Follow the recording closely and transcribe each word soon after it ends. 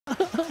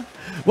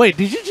Wait,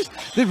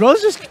 did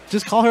Rose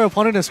just call her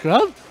opponent a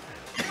scrub?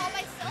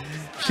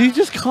 She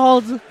just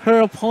called her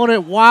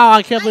opponent. Wow,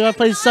 I can't believe I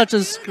played such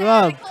a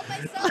scrub.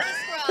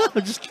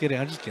 I'm just kidding.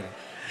 I'm just kidding.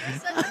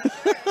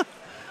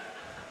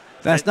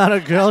 That's not a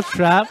girl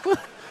trap.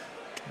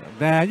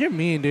 Man, you're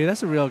mean, dude.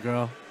 That's a real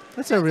girl.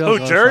 That's a real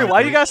girl. Oh, Jury? Trap,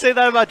 Why dude. you gotta say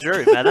that about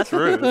Jury, man? That's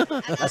rude.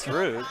 That's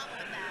rude.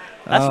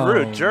 That's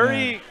rude.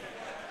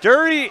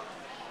 Jury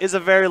is a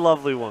very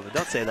lovely woman.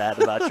 Don't say that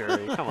about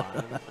Jury. Come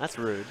on. That's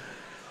rude.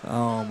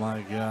 Oh,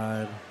 my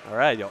God. All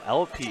right, yo,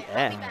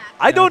 LPN.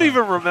 I don't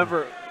even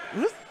remember.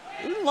 Who's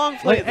long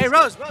play? Hey,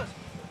 Rose.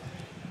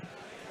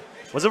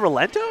 Was it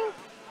Rolento?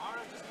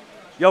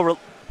 Yo,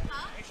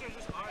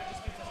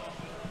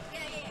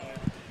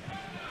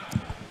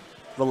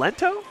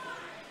 Rolento?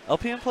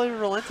 LPN plays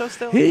Rolento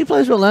still? He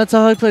plays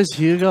Rolento. He plays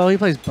Hugo. He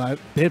plays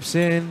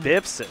Bison.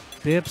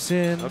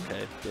 Bison.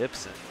 Okay,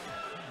 Bison.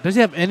 Does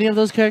he have any of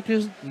those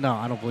characters? No,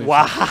 I don't believe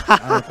Wow. so.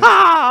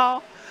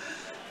 I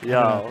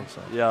don't think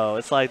so. Yo,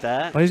 it's like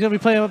that. But he's going to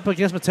be playing up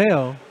against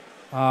Mateo.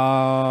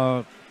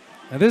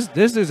 And this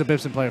is a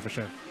Bison player for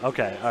sure.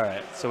 Okay, all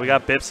right. So we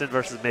got Bison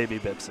versus maybe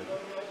Bison.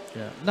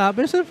 Yeah. Nah,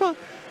 Bison.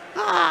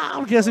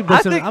 I'm guessing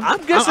Bison.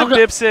 I'm guessing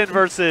Bison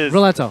versus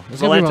Rolento.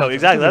 Rolento,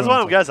 exactly. That's what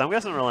I'm guessing. I'm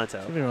guessing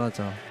Rolento. Give me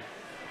Rolento.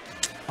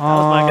 That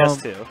was my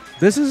guess too.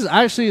 This is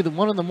actually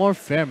one of the more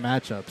fair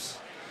matchups.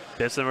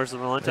 Bison versus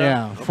Rolento?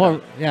 Yeah.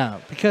 Okay.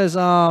 Because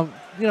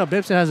you know,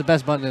 Bison has the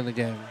best button in the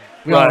game.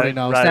 We already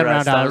know. Stand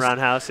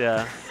roundhouse,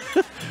 yeah.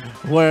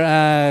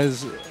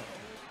 Whereas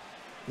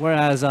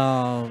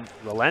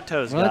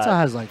Rolento's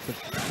has like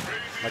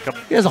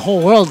he has a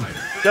whole world.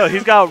 No,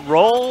 he's got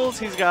rolls.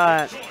 He's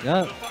got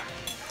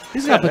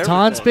He's got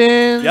baton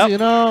spins. Yep. You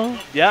know.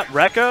 Yep.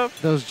 Rekka.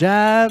 Those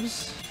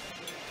jabs.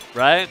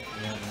 Right.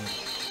 Yeah, man.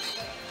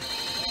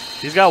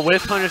 He's got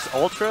whiff punish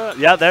ultra.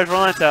 Yeah, there's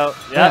Rolento.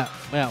 Yep.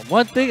 Yeah.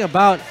 One thing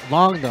about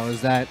Long though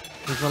is that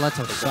his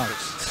Rolento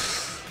sucks.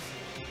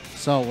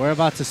 So we're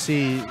about to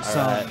see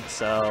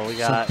so we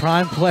got some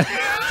prime play.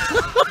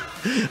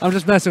 I'm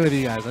just messing with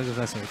you guys. I'm just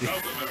messing with you.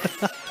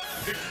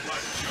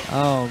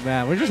 Oh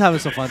man, we're just having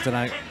some fun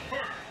tonight.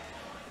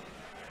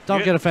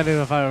 Don't get offended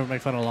if I ever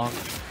make fun of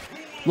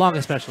Long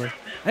especially.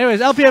 Anyways,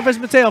 LPN versus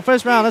Mateo,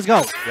 first round. Let's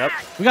go. Yep.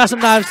 We got some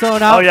knives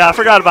thrown out. Oh yeah, I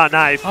forgot about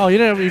knife. Oh,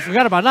 you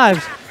forgot about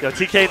knives. Yo,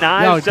 TK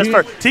knives.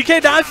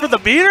 TK knives for the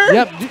meter.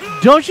 Yep.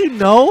 Don't you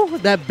know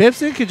that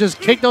Bison could just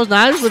kick those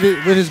knives with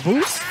his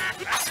boots?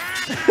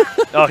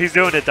 Oh, he's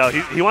doing it though.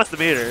 He wants the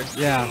meter.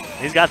 Yeah.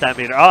 He's got that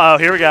meter. Oh,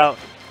 here we go.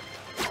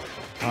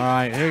 All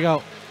right, here we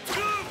go.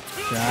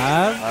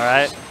 Jab. All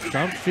right.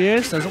 Jump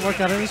fierce. Doesn't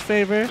work out in his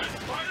favor.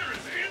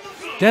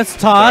 Gets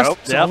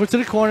tossed. Yep. Over to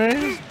the corner.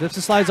 Dips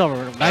and slides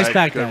over. Nice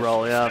back Good dash.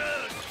 roll, yeah.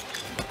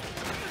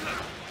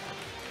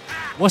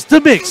 What's the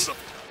mix? All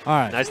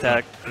right. Nice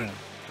tag. Yeah.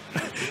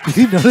 Did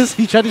you notice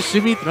he tried to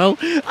shimmy throw?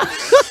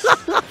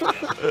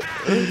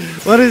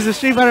 What is the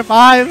Street Fighter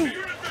 5?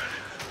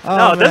 Oh,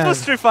 no, man. this was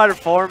Street Fighter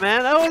 4,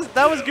 man.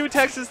 That was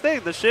Gutex's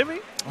thing, the shimmy.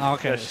 Oh,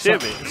 okay. The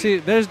shimmy. See,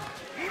 there's.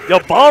 Yo,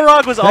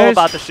 Balrog was all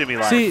about the shimmy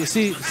line.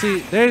 See.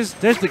 There's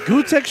the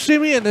Gutex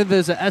shimmy and then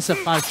there's the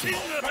SF5 shimmy.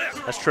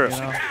 That's true. You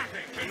know?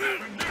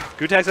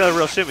 Gutex got a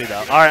real shimmy though.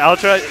 All right,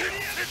 Ultra.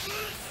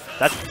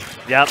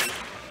 Yep.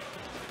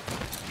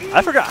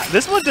 I forgot.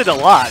 This one did a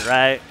lot,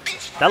 right?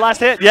 That last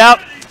hit.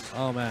 Yep.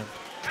 Oh man.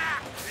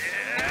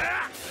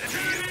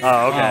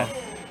 Oh, okay.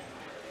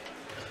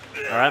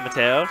 All right,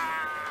 Mateo.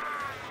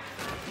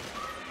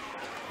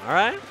 All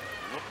right.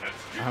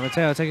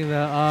 Mateo taking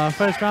the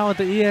first round with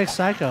the EX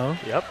Psycho.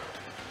 Yep.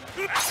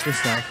 Good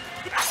stuff.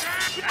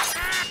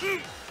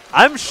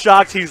 I'm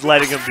shocked he's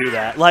letting him do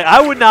that. Like,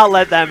 I would not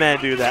let that man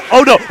do that.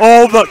 Oh, no.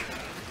 Oh, look.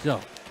 Yo,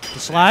 the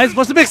slides.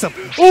 Wants to mix them.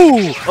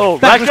 Ooh. Oh,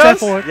 Rekka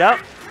forward. Yep.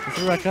 It's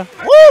a Rekka.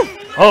 Woo.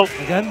 Oh.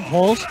 Again,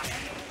 holes.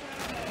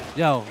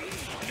 Yo,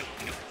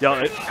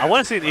 I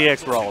want to see an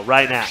EX roll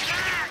right now.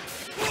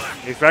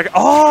 He's Rekka.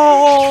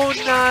 Oh,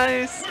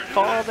 nice.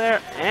 Call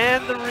there.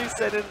 And the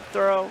reset and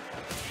throw.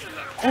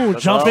 oh,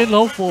 jump in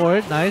low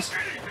forward. Nice.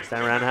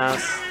 Stand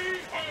roundhouse.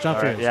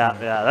 Jump in.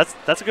 Yeah.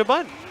 That's a good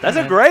button. That's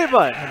a great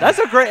button. That's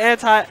a great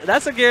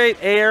That's a great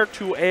air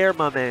to air,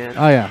 my man.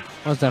 Oh yeah,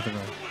 most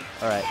definitely.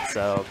 All right,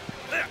 so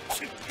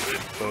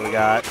what we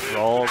got?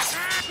 Rolls.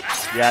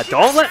 Yeah,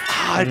 don't let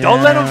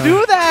him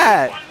do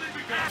that.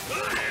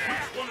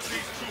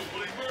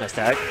 Nice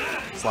tag.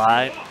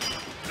 Slide.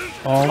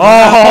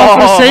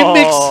 Oh, same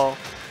mix.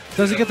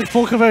 Doesn't get the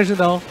full conversion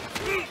though.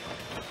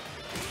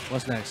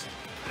 What's next?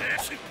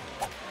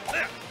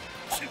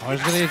 Oh,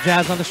 he's gonna get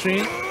jabs on the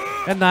stream.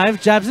 And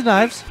knives, jabs and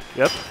knives.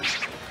 Yep.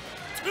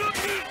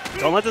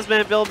 Don't let this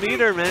man build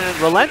meter, man.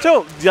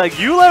 Rolento, like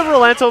you let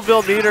Rolento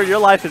build meter, your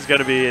life is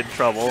gonna be in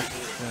trouble.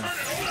 Yeah.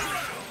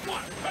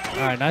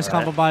 All right, nice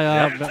combo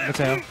by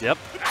Mateo. Yep.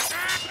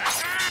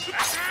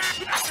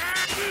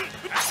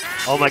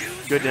 Oh my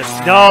goodness.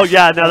 No,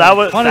 that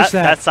was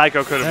that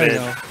Psycho could have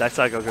been. That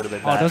Psycho could have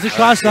been. Oh, does he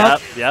cross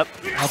up? Yep.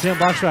 LPN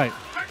box right.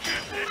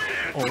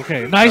 Oh,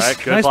 okay. Nice. Right,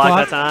 good nice block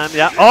block that time.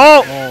 Yeah.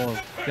 Oh.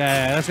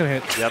 Yeah, that's gonna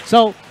hit. Yep.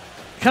 So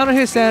counter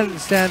hit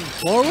stand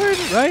forward,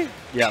 right?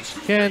 Yeah.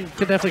 Can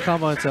definitely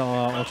combo into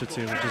Ultra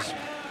 2, which is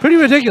pretty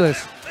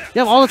ridiculous. You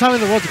have all the time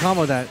in the world to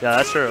combo that. Yeah,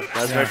 that's true.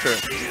 That's very true.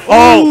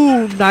 Oh!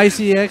 Ooh, nice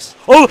EX.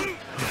 Oh!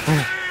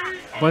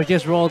 But it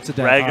gets rolled to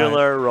death.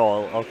 Regular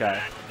roll.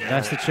 Okay.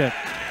 That's the chip.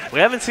 We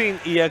haven't seen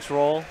EX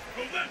roll.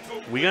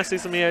 We gonna see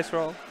some EX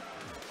roll?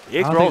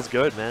 EX roll is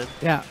good, man.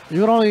 Yeah, you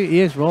would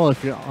only EX roll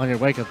if you're on your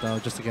wake up though,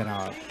 just to get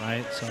out,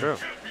 right? So. True.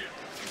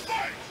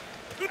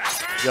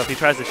 Yo, if he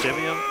tries to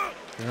shimmy him,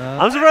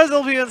 I'm surprised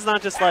LPN's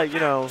not just like, you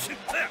know,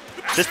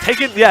 just take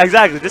it. Yeah,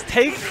 exactly. Just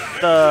take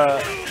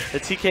the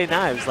TK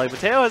knives. Like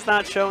Mateo has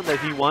not shown that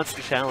he wants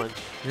to challenge.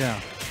 Yeah.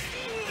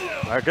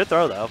 All right, good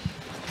throw though.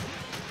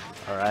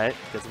 All right,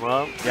 gets him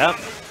up. Yep,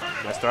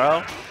 nice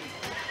throw.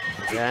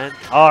 Again.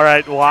 All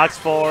right, walks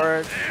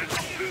forward.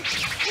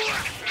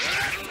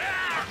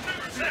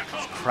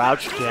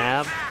 Crouch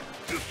jab.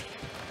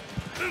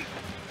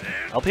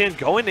 LPN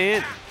going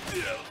in.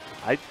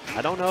 I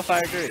don't know if I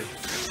agree.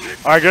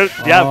 All right, good.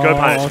 Yeah, good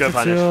punish. Good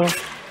punish.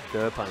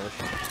 Good punish.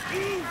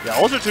 Yeah,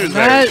 Ultra 2 is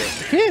very good.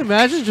 Can you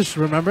imagine just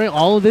remembering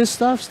all of this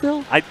stuff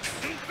still?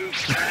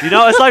 You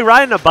know, it's like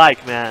riding a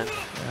bike, man.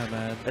 Yeah,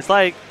 man. It's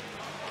like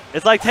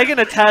taking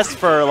a test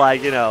for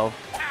like, you know,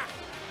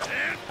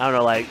 I don't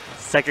know, like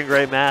 2nd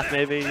grade math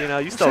maybe. You know,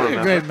 you still remember.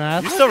 2nd grade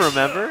math. You still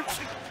remember.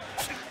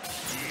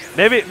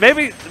 Maybe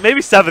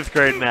 7th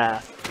grade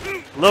math.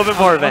 A little bit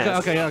more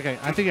advanced. Okay.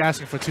 I think you're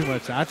asking for too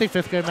much. I think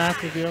 5th grade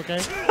math would be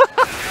okay.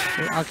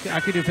 I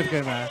could do 5th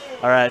grade math.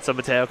 All right, so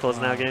Mateo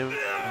closing out game.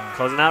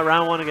 Closing out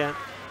round 1 again.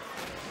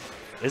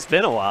 It's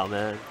been a while,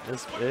 man.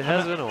 It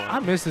has been a while. I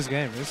miss this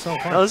game. It's so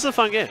fun. No, this is a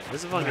fun game.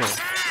 This is a fun game.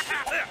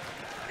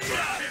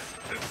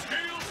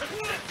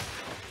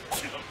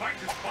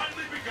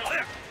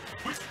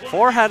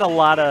 4 had a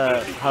lot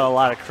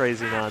of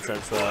crazy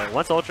nonsense though.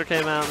 Once Ultra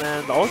came out,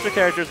 man, the Ultra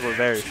characters were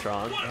very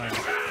strong.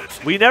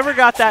 We never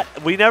got that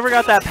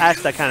patch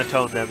that kind of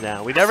toned them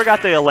down. We never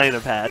got the Elena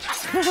patch.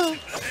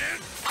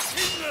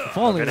 If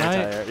only,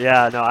 right?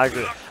 Yeah, no, I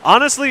agree.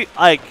 Honestly,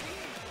 like,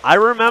 I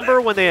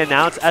remember when they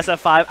announced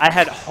SF5, I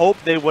had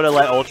hoped they would have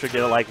let Ultra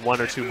get like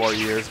 1 or 2 more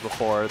years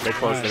before they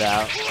closed it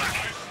out.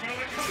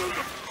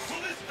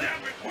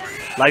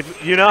 Like,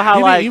 you know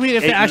how you mean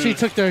if they actually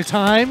took their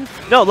time?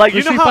 No, like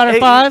you know how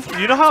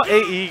AE, you know how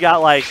AE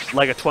got like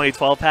a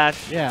 2012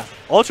 patch? Yeah.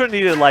 Ultra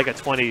needed like a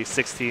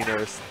 2016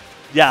 or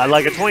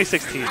like a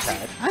 2016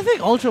 patch. I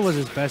think Ultra was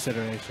his best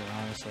iteration,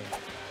 honestly.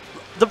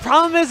 The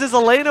problem is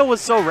Elena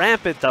was so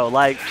rampant though.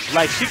 Like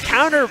she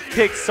counter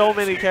picked so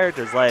many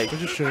characters. Like,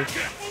 which is true.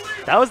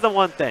 That was the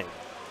one thing.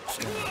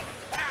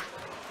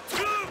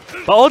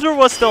 But Ultra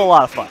was still a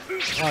lot of fun.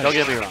 Don't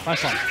get me wrong.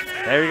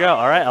 There you go.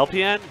 All right,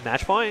 LPN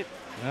match point.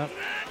 Yep.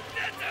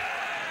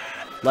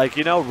 Like,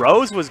 you know,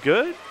 Rose was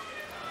good.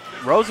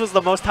 Rose was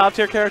the most top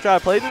tier character I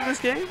played in this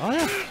game. Oh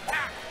yeah.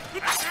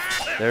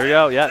 There we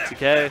go. Yeah,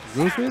 TK.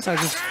 Rufus, I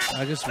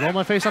just roll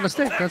my face on the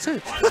stick. That's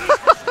it.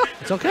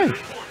 It's okay.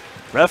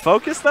 Red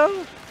focus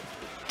though?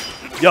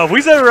 Yo, if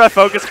we see red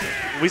focus,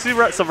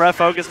 some red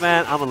focus,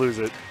 man, I'm gonna lose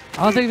it.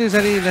 I don't think there's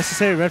any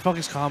necessary red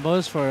focus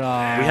combos for.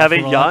 We have a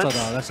Yun.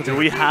 Do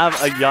we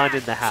have a Yun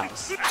in the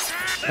house?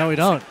 No, we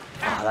don't.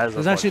 Ah, that is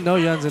there's actually no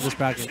Yuns in this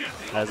bracket.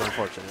 That is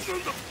unfortunate.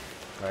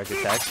 All right,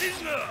 good tech.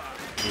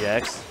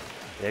 EX.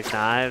 EX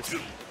knives.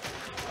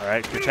 All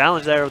right, good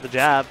challenge there with the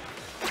jab.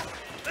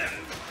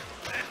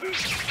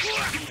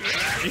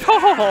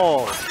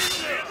 Yo!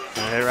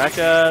 Hey,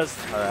 Rekkas.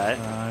 All right.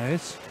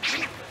 Nice.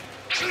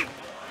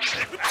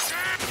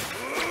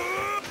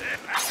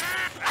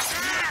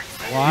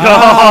 Wow.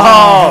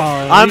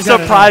 No! I'm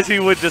surprised he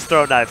would just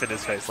throw a knife in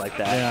his face like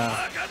that.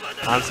 Yeah.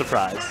 I'm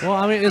surprised. Well,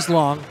 I mean, it's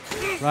long,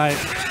 right?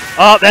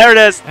 Oh, there it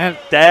is. And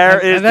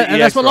and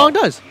that's what long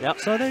does. Yep.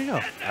 So there you go.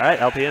 All right,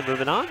 LPN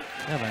moving on.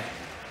 Yeah, man.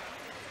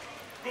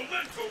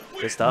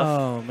 Good stuff.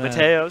 Oh, man.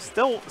 Mateo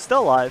still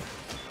alive.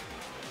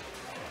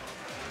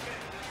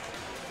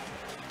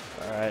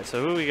 All right,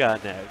 so who we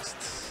got next?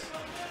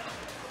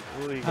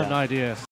 I have no idea.